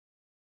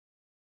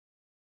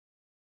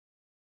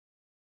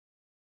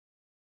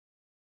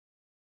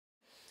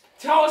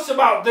tell us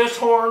about this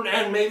horn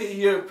and maybe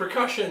your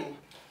percussion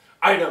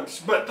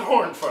items, but the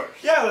horn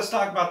first. Yeah, let's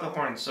talk about the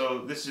horn. So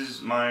this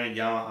is my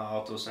Yamaha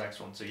alto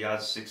saxophone. So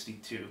Yamaha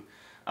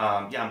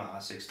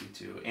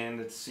 62,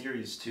 and it's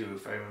Series 2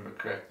 if I remember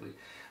correctly.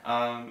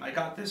 I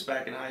got this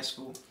back in high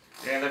school,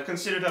 and I've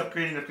considered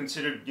upgrading. I've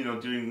considered,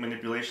 doing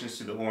manipulations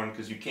to the horn,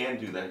 because you can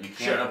do that. You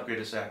can upgrade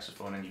a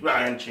saxophone, and you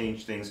can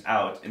change things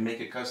out and make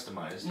it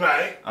customized.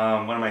 Right.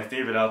 One of my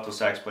favorite alto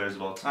sax players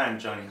of all time,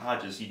 Johnny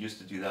Hodges, he used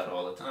to do that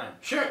all the time.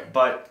 Sure.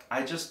 But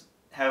I just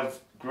have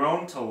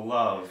grown to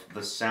love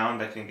the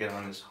sound I can get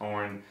on this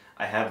horn.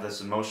 I have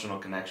this emotional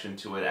connection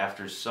to it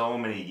after so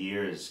many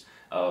years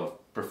of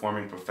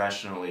performing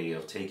professionally,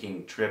 of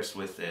taking trips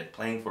with it,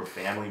 playing for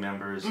family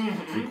members,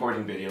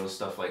 recording videos,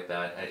 stuff like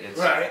that.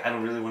 I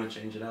don't really want to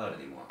change it out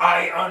anymore.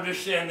 I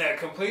understand that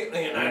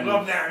completely, and I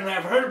love that, and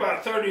I've heard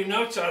about 30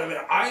 notes out of it.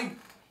 I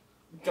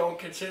don't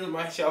consider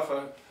myself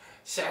a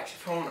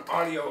saxophone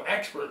audio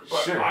expert,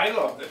 but I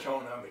love the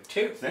tone of it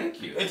too.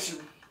 Thank you. It's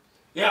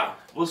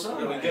well, some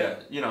really of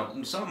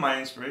good. Some of my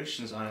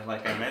inspirations on it,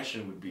 like I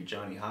mentioned, would be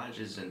Johnny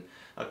Hodges and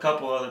a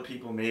couple other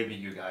people, maybe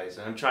you guys.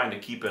 And I'm trying to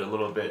keep it a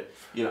little bit,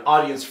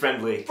 audience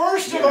friendly.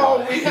 First of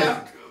all, we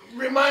have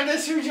remind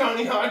us who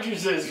Johnny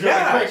Hodges is.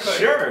 Really quickly.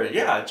 Sure.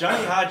 Yeah,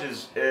 Johnny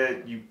Hodges.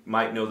 You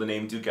might know the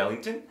name Duke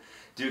Ellington.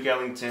 Duke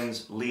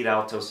Ellington's lead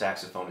alto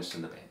saxophonist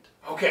in the band.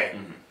 Okay.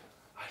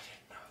 I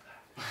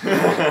didn't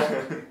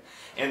know that.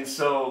 And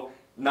so,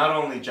 not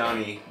only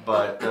Johnny,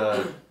 but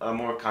a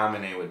more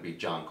common name would be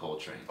John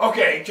Coltrane.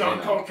 Okay,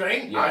 John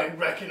Coltrane. I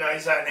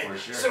recognize that name. For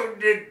sure. So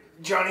did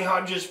Johnny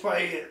Hodges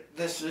play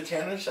this the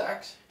tenor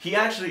sax?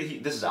 This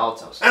is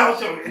alto sax.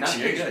 Alto, No,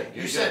 you're good.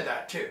 You said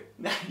that too.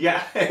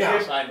 Yeah,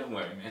 you're fine, don't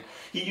worry, man.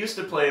 He used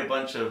to play a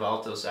bunch of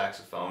alto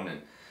saxophone,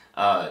 and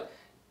I'm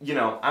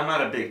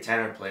not a big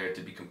tenor player,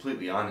 to be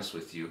completely honest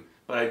with you,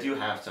 but I do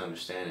have to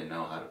understand and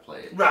know how to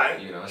play it. Right.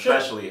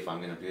 Especially if I'm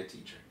going to be a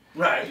teacher.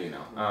 Right.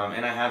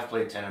 And I have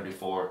played tenor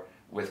before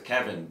with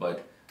Kevin,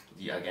 but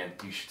again,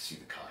 you should see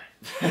the car.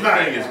 The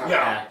Right. thing is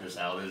packed as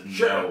hell. There's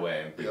no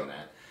way I'm doing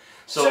that.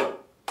 So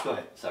go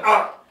ahead.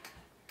 Sorry.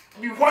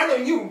 Why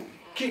don't you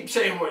keep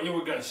saying what you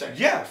were going to say?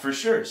 Yeah, for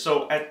sure.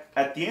 So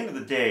at the end of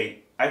the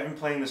day, I've been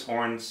playing this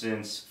horn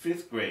since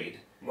 5th grade.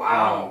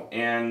 Wow.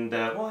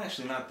 Well,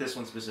 actually, not this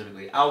one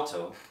specifically.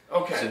 Alto.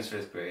 Okay. Since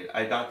 5th grade.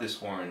 I got this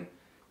horn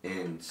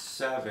in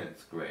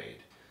 7th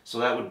grade. So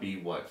that would be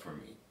what for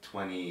me?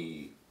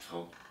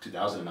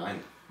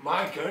 2009.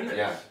 My goodness.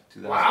 Yeah,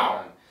 2009.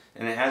 Wow.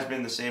 And it has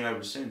been the same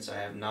ever since. I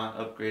have not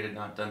upgraded,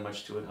 not done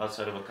much to it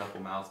outside of a couple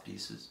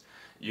mouthpieces,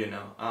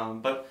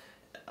 But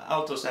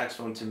alto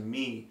saxophone to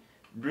me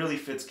really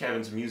fits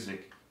Kevin's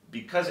music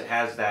because it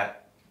has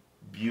that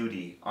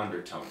beauty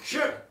undertone.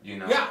 Sure.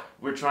 Yeah.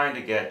 We're trying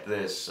to get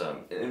this,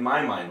 in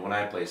my mind, when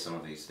I play some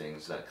of these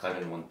things that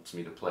Kevin wants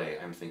me to play,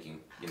 I'm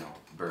thinking,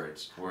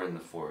 birds. We're in the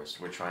forest.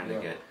 We're trying to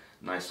get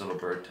nice little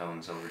bird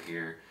tones over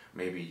here.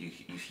 Maybe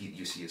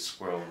you see a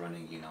squirrel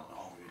running,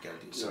 oh, we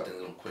gotta do something a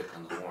little quick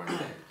on the horn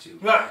there too.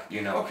 Right.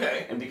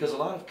 Okay. And because a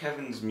lot of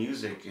Kevin's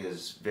music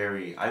is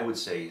very, I would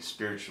say,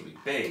 spiritually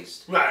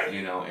based. Right.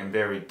 And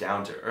very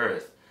down to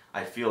earth,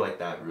 I feel like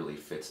that really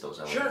fits those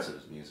elements of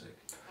his music.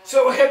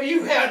 So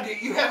you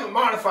haven't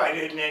modified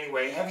it in any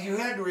way. Have you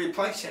had to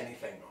replace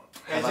anything?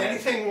 Has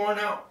anything worn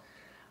out?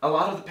 A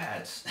lot of the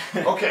pads.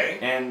 Okay.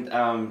 And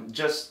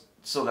just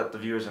so that the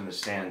viewers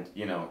understand,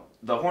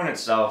 the horn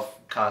itself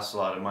costs a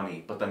lot of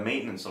money, but the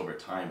maintenance over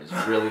time is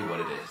really what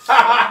it is.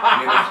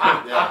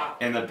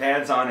 And the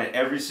pads on it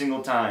every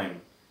single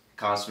time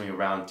cost me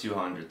around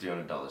 $200,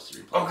 $300 to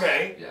replace.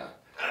 Okay. Yeah.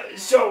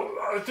 So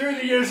through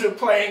the years of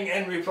playing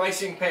and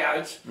replacing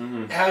pads,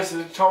 has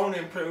the tone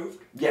improved?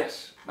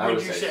 Yes.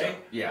 Would you say? So.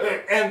 Yeah.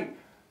 And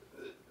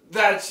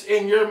that's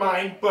in your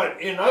mind,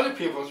 but in other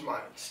people's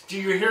minds, do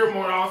you hear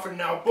more often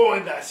now,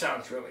 boy, that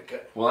sounds really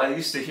good? Well, I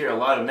used to hear a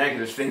lot of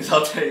negative things,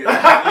 I'll tell you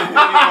that.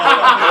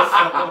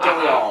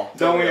 Don't we all?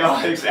 Don't we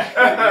all?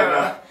 Exactly.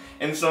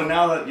 And so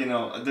now that,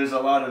 there's a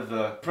lot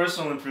of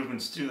personal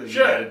improvements too that you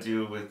got to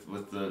do with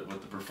the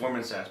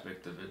performance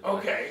aspect of it.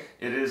 Okay.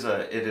 It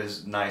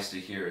is nice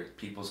to hear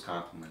people's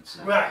compliments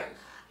nowadays. Right.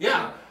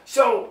 Yeah.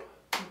 So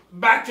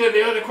back to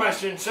the other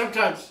question.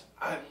 Sometimes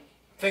I'm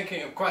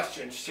thinking of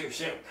questions too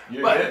soon.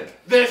 You're good.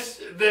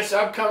 This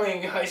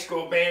upcoming high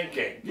school band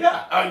gig.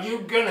 Yeah. Are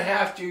you gonna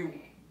have to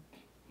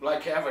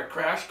have a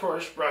crash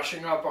course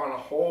brushing up on a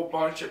whole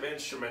bunch of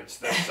instruments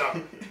this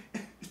summer?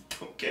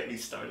 Don't get me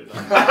started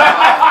on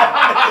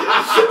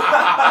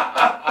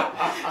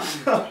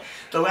that.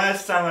 The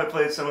last time I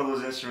played some of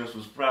those instruments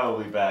was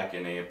probably back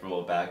in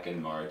April, back in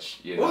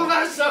March. Well,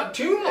 that's not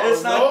too long.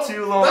 It's not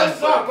too long.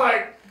 That's not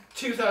like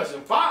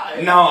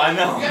 2005. No, I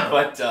know.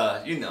 But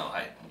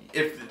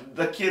if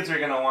the kids are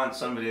gonna want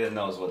somebody that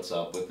knows what's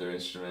up with their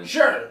instruments,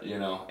 sure.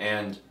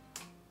 And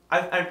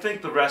I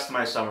think the rest of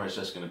my summer is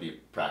just gonna be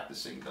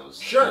practicing those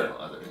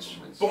other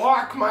instruments.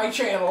 Block my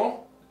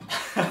channel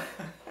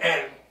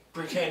and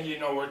pretend you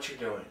know what you're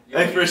doing.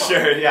 For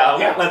sure, I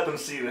won't let them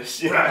see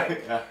this.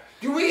 Right. Yeah.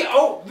 Do we?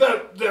 Oh,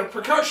 the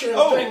percussion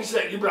things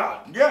that you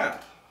brought. Yeah.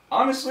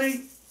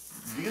 Honestly,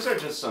 These are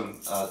just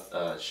some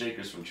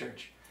shakers from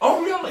church.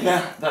 Oh, really?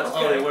 Yeah, that's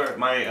all they were.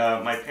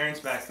 My parents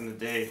back in the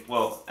day,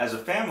 well, as a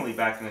family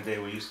back in the day,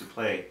 we used to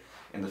play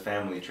in the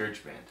family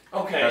church band.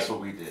 Okay. That's what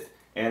we did.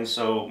 And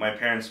so my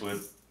parents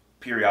would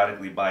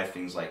periodically buy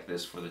things like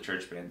this for the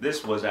church band.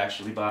 This was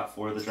actually bought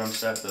for the drum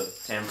set, the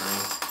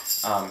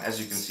tambourine.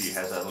 As you can see, it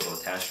has that little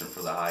attachment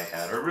for the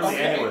hi-hat, or really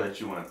anywhere that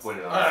you want to put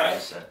it on the drum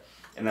set.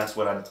 And that's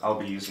what I'll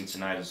be using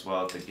tonight as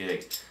well to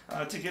gig,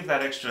 to give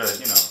that extra,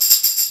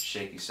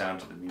 shaky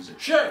sound to the music.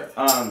 Sure.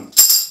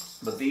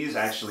 But these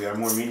actually are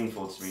more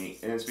meaningful to me,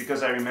 and it's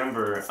because I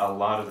remember a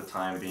lot of the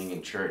time being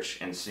in church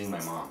and seeing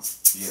my mom,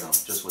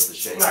 just with the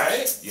shakes.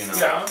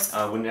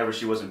 Right. Whenever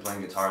she wasn't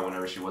playing guitar,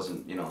 whenever she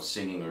wasn't,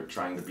 singing or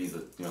trying to be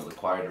the, the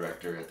choir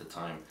director at the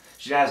time.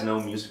 She has no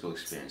musical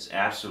experience,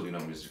 absolutely no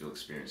musical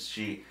experience.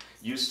 She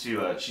used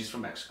to, she's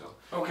from Mexico.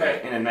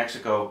 Okay. And in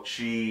Mexico,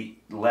 she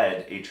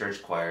led a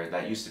church choir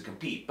that used to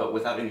compete, but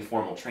without any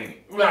formal training.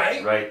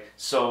 Right. Right.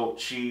 So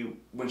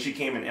when she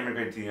came and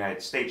immigrated to the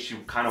United States, she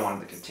kind of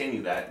wanted to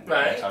continue that.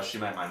 Right. That's how she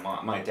met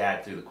my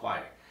dad through the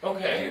choir.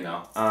 Okay.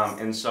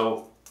 And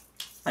so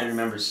I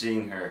remember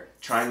seeing her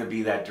trying to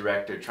be that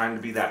director, trying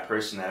to be that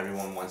person that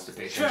everyone wants to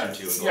pay attention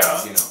to. And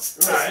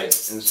go,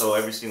 Right. And so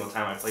every single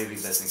time I play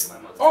these, I think of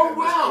my mother. Oh,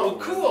 wow,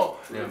 cool.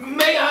 Yeah.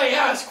 May I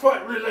ask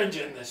what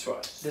religion this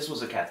was? This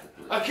was a Catholic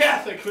religion. A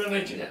Catholic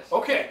religion? Yes.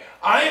 Okay,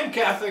 I am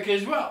Catholic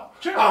as well.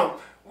 Sure.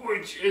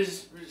 Which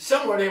is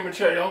somewhat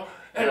immaterial,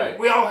 and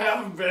we all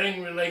have a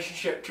varying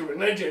relationship to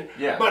religion.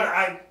 Yeah. But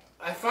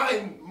I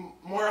find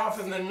more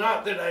often than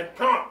not that I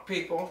prompt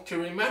people to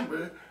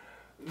remember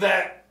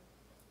that,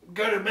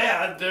 good or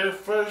bad, their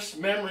first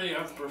memory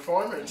of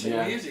performance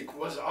in music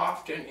was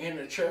often in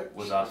a church.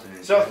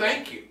 So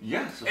thank you.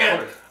 Yes, of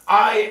course.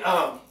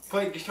 I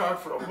played guitar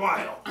for a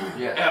while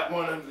Yeah. at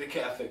one of the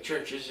Catholic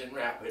churches in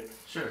Rapid.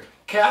 Sure.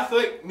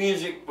 Catholic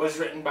music was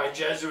written by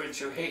Jesuits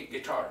who hate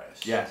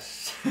guitarists.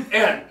 Yes.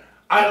 And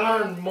I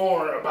learned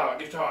more about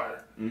guitar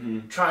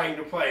trying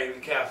to play the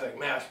Catholic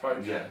Mass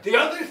part. Yeah. The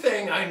other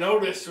thing I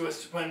noticed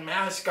was when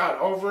Mass got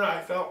over,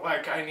 I felt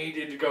like I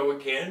needed to go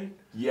again.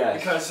 Yes.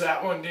 Because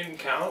that one didn't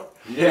count.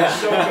 Yeah. You're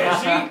so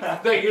busy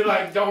that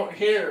you don't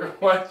hear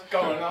what's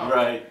going on.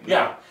 Right.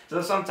 Yeah.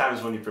 So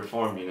sometimes when you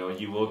perform,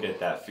 you will get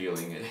that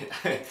feeling.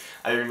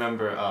 I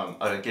remember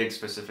at a gig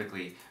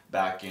specifically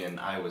back in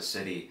Iowa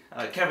City.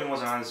 Kevin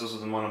wasn't on this. This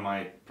was in one of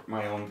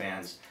my own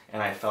bands,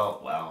 and I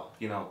felt, wow,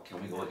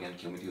 can we go again?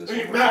 Can we do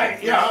this?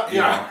 Right.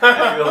 Yeah.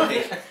 I feel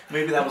like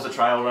maybe that was a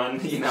trial run.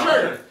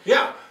 Sure.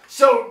 Yeah.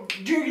 So,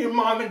 do your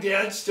mom and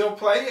dad still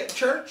play at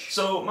church?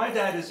 So my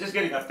dad is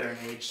getting up there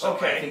in age. So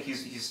I think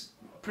he's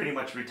pretty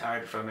much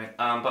retired from it.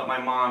 But my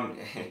mom,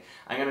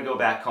 I'm gonna go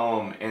back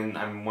home, and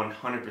I'm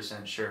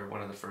 100% sure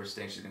one of the first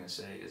things she's gonna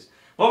say is,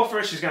 well,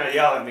 first she's gonna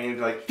yell at me and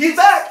be like, "He's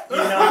back!" And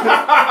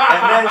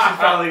then she's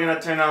probably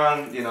gonna turn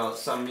on,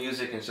 some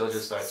music, and she'll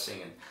just start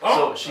singing.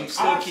 So she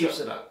still keeps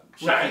it up.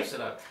 She keeps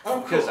it up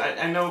because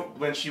I know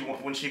when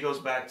she goes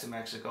back to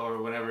Mexico or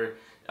whenever.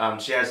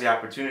 She has the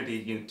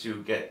opportunity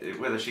to get,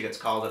 whether she gets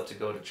called up to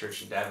go to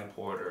church in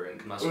Davenport or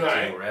in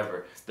Muscatine or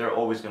wherever, they're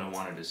always going to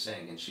want her to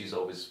sing, and she's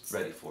always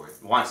ready for it.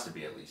 Wants to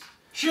be, at least.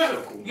 Sure,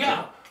 so cool.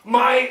 Yeah.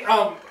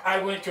 I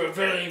went to a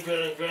very,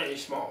 very, very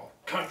small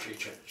country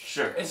church.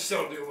 Sure. And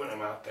still do when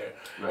I'm out there.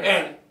 Right.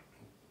 And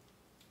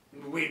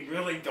we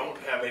really don't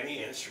have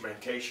any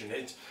instrumentation.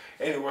 It's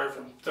anywhere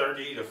from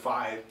 30 to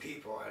 5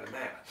 people at a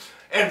mass.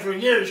 And for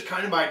years,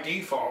 kind of by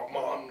default,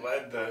 Mom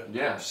led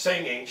the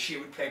singing. She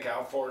would pick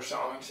out 4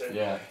 songs and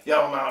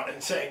yell them out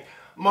and sing.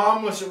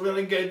 Mom was a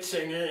really good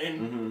singer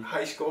in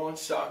high school and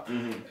stuff.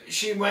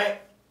 She went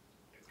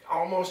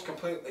almost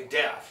completely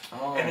deaf,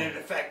 and it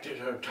affected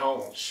her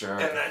tone. Sure.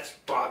 And that's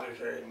bothered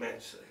her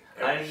immensely.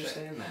 I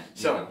understand that.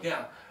 So,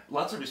 yeah.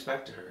 Lots of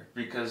respect to her,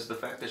 because the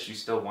fact that she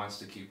still wants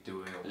to keep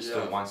doing it,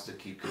 still wants to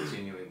keep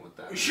continuing with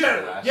that.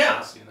 Sure,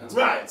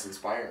 right. It's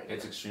inspiring.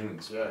 It's extremely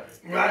inspiring.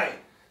 Right.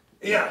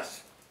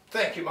 Yes.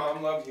 Thank you,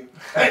 Mom. Love you.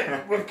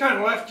 Hey, we've kind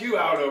of left you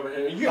out over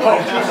here.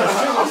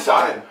 I'm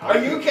fine.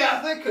 Are you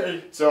Catholic?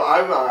 Or? So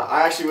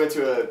I actually went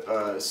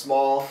to a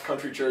small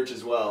country church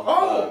as well.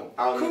 Out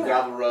on the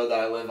gravel road that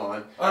I live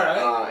on. All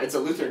right. It's a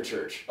Lutheran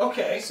church.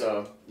 Okay.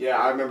 So yeah,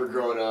 I remember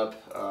growing up,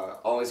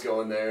 always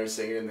going there,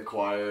 singing in the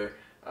choir,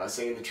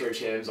 singing the church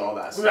hymns, all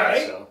that stuff.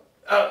 Right. So.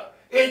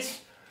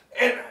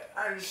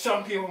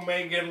 Some people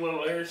may get a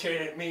little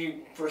irritated at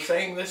me for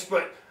saying this,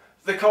 but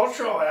the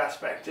cultural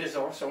aspect is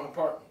also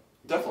important.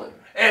 Definitely.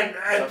 And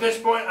at this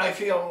point, I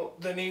feel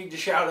the need to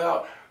shout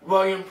out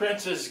William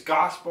Prince's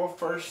Gospel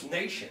First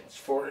Nations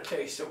for a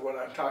taste of what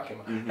I'm talking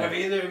about. Have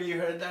either of you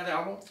heard that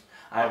album?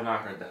 I have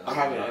not heard that. I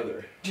haven't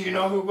either. Do you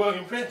know who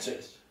William Prince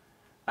is?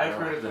 I've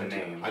heard of the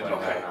name. I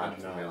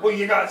don't know. Well,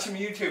 you got some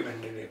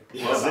YouTubing to do.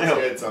 Yeah, sounds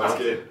good. Sounds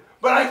good.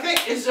 But I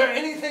think, is there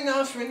anything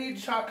else we need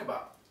to talk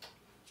about?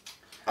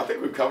 I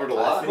think we've covered a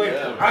lot.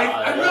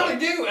 I really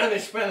do, and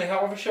it's been a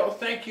hell of a show.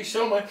 Thank you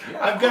so much.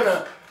 I'm going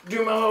to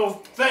do my little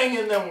thing,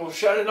 and then we'll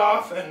shut it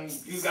off, and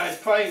you guys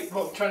play.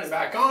 We'll turn it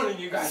back on, and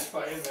you guys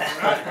play. And then,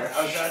 right?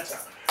 How's that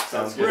sound?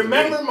 Sounds good.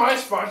 Remember my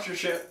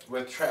sponsorship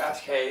with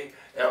Trask Hay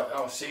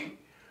LLC,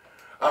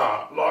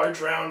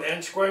 large round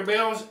and square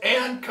bales,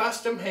 and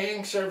custom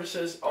haying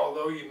services,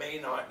 although you may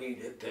not need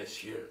it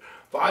this year.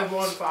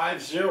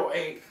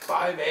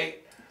 515-0858.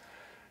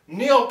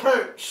 Neil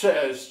Pert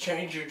says,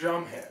 change your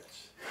drum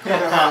heads.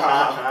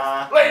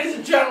 Ladies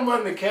and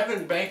gentlemen, the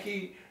Kevin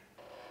Boehnke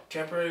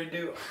temporary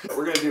duo.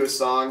 We're going to do a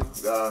song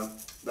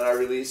that I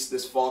released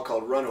this fall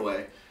called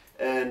Runaway.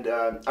 And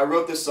I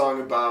wrote this song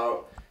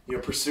about, you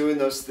know, pursuing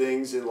those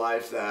things in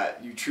life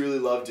that you truly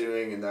love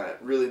doing and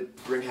that really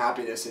bring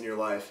happiness in your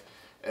life.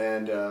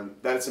 And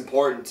that it's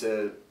important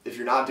to, if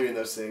you're not doing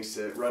those things,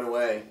 to run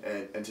away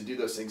and to do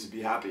those things and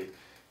be happy.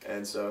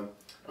 And so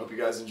I hope you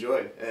guys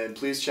enjoy. And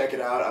please check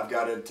it out. I've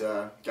got it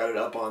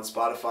up on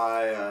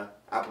Spotify,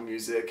 Apple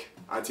Music,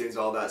 iTunes,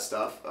 all that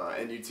stuff,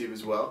 and YouTube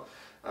as well.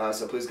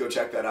 So please go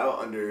check that out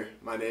under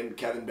my name,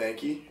 Kevin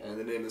Boehnke, and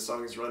the name of the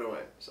song is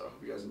Runaway. So I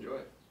hope you guys enjoy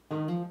it.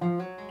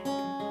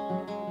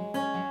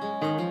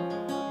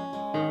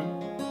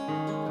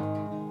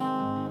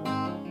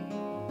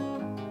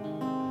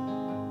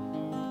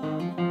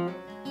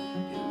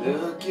 You're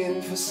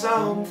looking for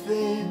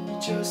something you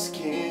just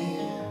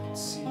can't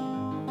see.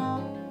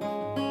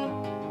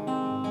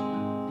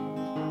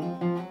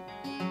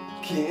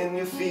 Can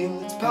you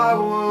feel its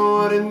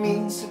power, what it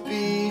means to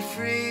be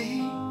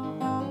free?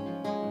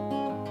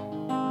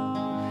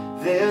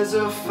 There's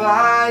a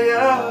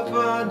fire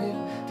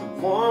burning to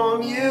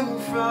warm you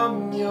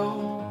from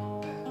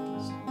your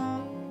past.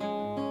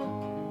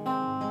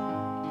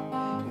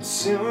 And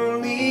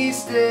soon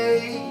these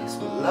days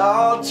will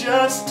all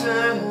just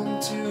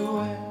turn to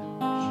ash.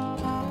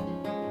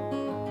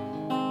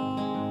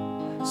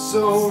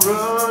 So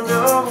run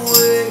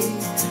away,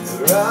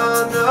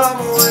 run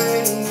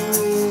away.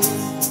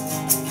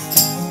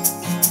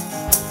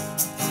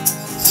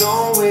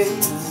 Don't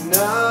wait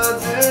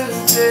another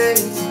day.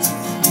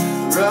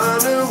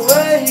 Run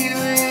away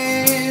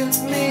with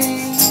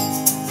me.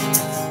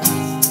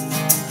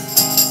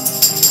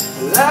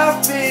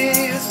 Life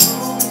is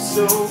moving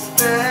so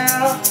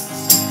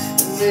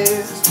fast, and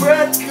this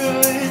breath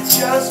could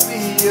just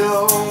be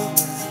yours.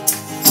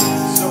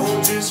 So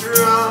just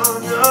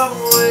run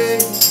away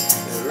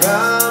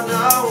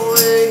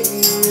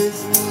with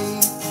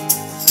me.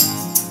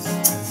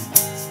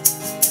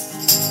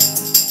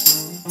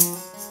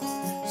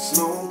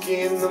 Smoke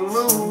in the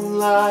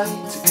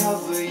moonlight to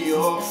cover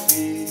your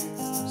fears.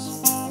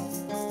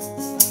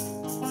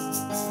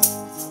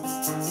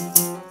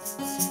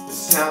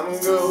 As time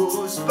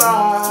goes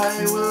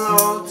by, we'll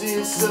all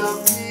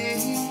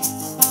disappear.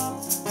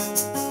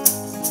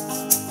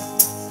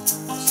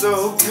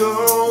 So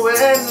go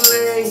and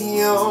lay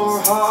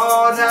your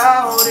heart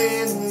out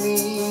in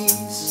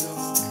these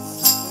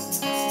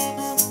songs,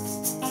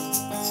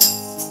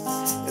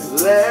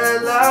 and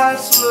let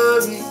life's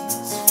worries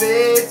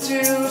fade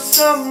to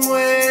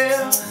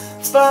somewhere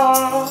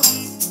far.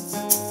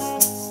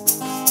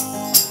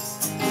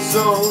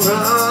 So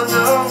run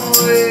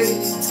away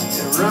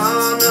and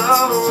run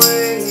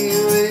away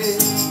with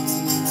me.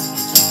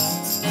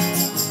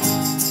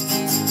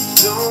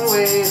 Don't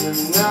wait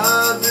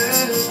another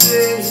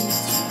day.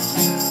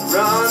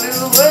 Run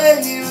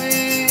away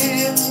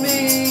with me.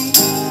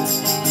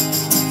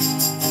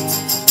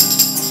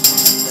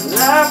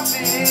 Life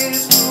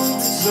is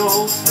moving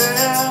so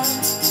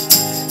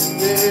fast, and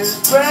this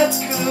breath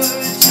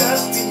could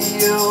just be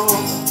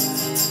yours.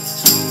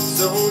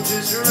 So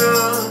just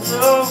run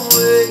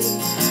away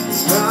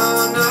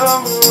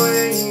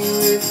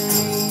with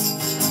me.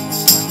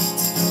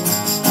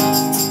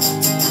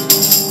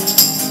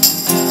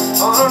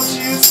 Aren't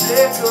you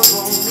sick of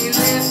only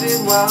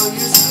living while you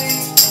sleep?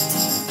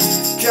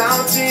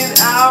 Counting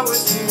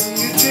hours till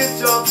you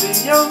drift off in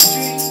your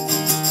dream.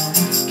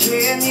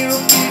 Can you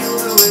feel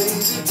the way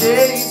the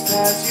days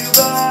pass you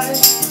by?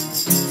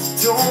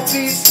 Don't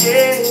be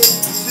scared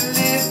to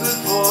live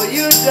before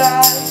you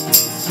die.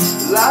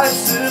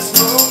 Life's a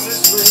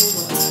smokeless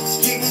flame,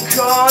 getting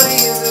caught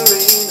in the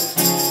rain.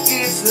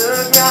 It's the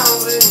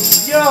ground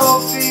beneath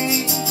your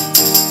feet.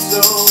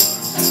 So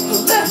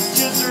let's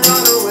just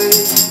run away.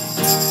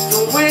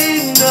 Don't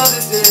wait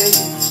another day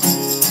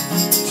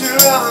to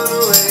run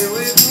away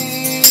with me.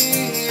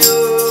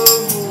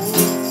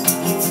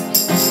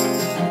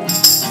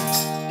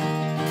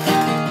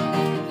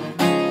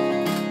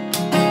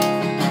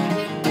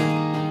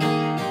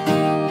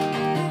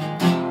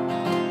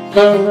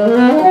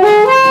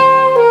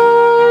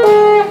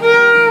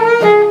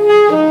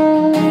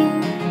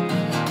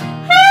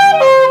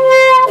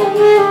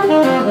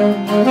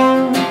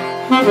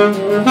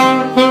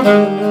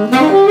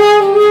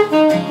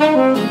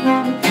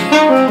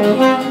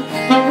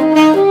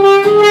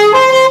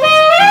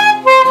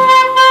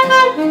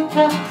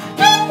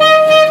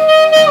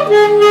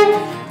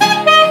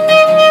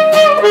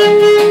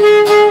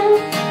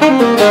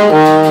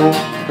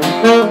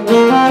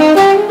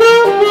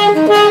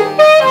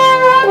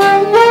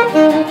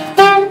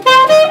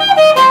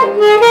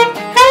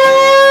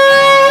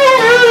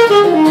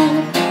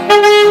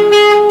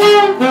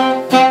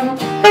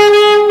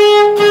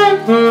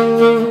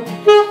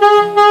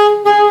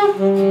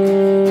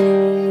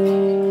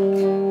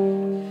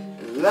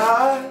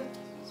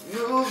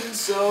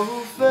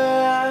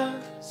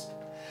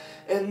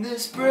 and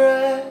this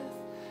breath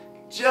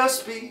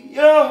just be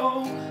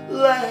your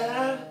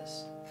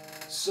last.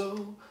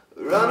 So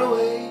run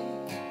away,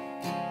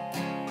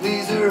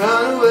 please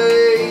run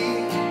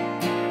away,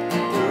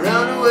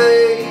 run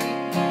away,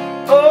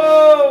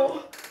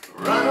 oh,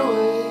 run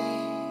away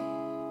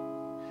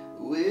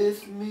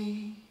with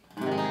me.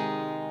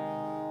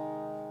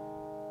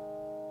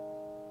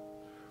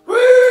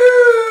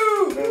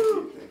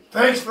 Woo!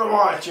 Thanks for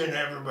watching,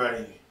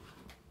 everybody.